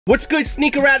What's good,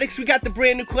 sneaker addicts? We got the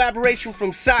brand new collaboration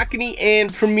from Saucony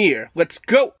and Premier. Let's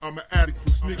go. I'm an addict for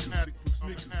sneakers.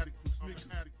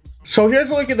 So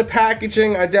here's a look at the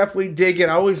packaging. I definitely dig it.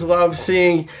 I always love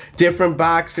seeing different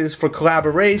boxes for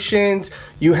collaborations.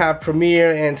 You have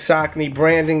Premier and Saucony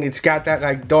branding. It's got that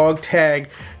like dog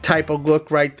tag type of look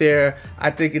right there.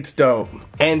 I think it's dope.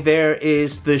 And there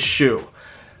is the shoe.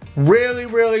 Really,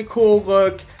 really cool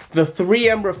look. The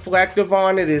 3M reflective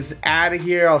on it is out of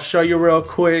here. I'll show you real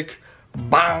quick.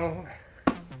 Bang!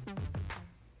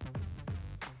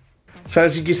 So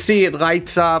as you can see, it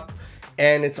lights up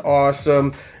and it's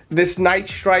awesome. This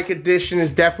Nightstrike edition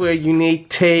is definitely a unique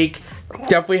take.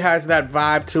 Definitely has that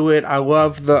vibe to it. I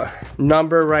love the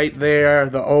number right there,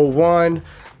 the 01.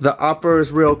 The upper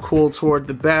is real cool toward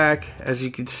the back. As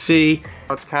you can see,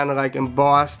 it's kind of like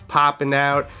embossed, popping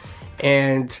out.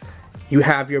 And you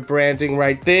have your branding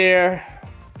right there.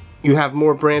 You have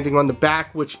more branding on the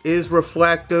back, which is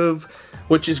reflective,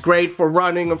 which is great for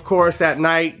running, of course, at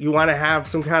night. You want to have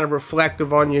some kind of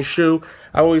reflective on your shoe.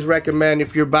 I always recommend,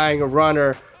 if you're buying a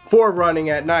runner for running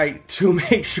at night, to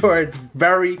make sure it's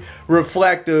very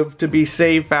reflective to be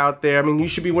safe out there. I mean, you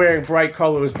should be wearing bright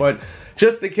colors, but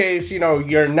just in case, you know,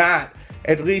 you're not,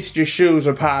 at least your shoes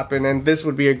are popping, and this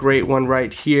would be a great one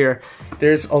right here.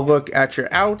 There's a look at your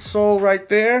outsole right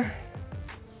there.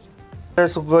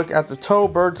 There's a look at the toe,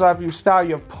 bird's eye view style.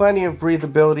 You have plenty of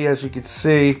breathability, as you can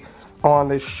see on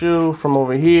this shoe. From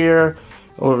over here,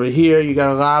 you got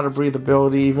a lot of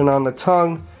breathability, even on the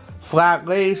tongue. Flat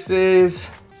laces.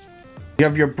 You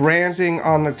have your branding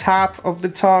on the top of the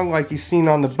tongue, like you've seen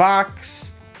on the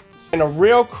box. And a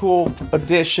real cool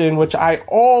addition, which I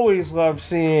always love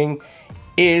seeing,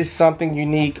 is something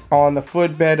unique on the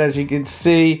footbed. As you can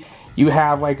see, you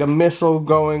have like a missile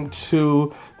going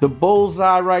to the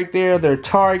bullseye right there, their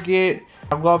target.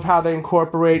 I love how they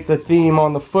incorporate the theme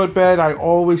on the footbed. I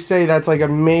always say that's like a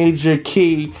major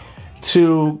key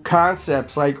to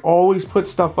concepts. Like, always put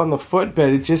stuff on the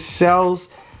footbed. It just sells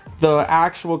the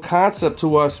actual concept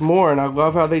to us more, and I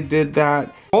love how they did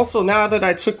that. Also, now that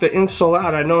I took the insole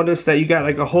out, I noticed that you got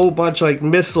like a whole bunch of like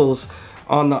missiles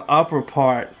on the upper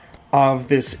part of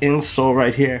this insole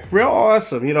right here. Real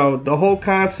awesome. You know, the whole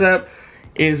concept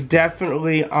is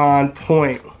definitely on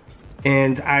point,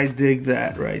 and I dig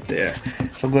that right there.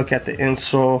 So look at the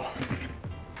insole.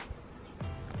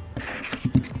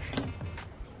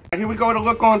 Here we go to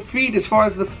look on feet. As far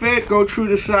as the fit, go true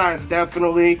to size,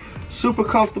 definitely. Super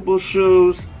comfortable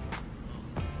shoes.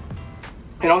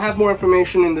 And I'll have more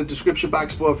information in the description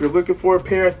box below if you're looking for a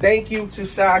pair. Thank you to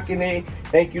Saucony.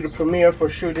 Thank you to Premier for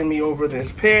shooting me over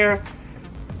this pair.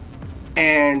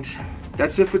 And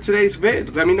that's it for today's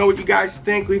vid. Let me know what you guys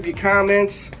think. Leave your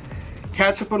comments.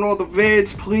 Catch up on all the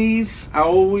vids, please. I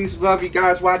always love you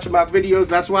guys watching my videos.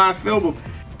 That's why I film them.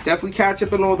 Definitely catch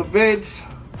up on all the vids.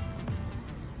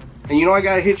 And you know I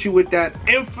gotta hit you with that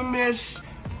infamous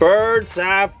bird's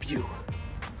eye view.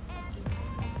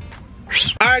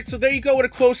 Alright, so there you go with a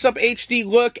close-up HD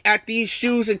look at these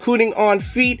shoes, including on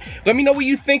feet. Let me know what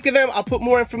you think of them. I'll put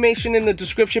more information in the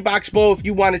description box below if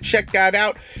you want to check that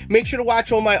out. Make sure to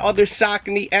watch all my other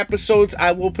Saucony episodes.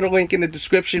 I will put a link in the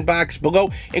description box below,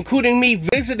 including me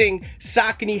visiting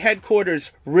Saucony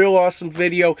headquarters. Real awesome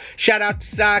video. Shout out to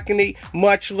Saucony.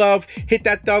 Much love. Hit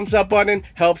that thumbs up button.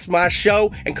 Helps my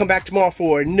show. And come back tomorrow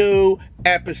for a new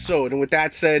episode. And with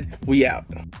that said, we out.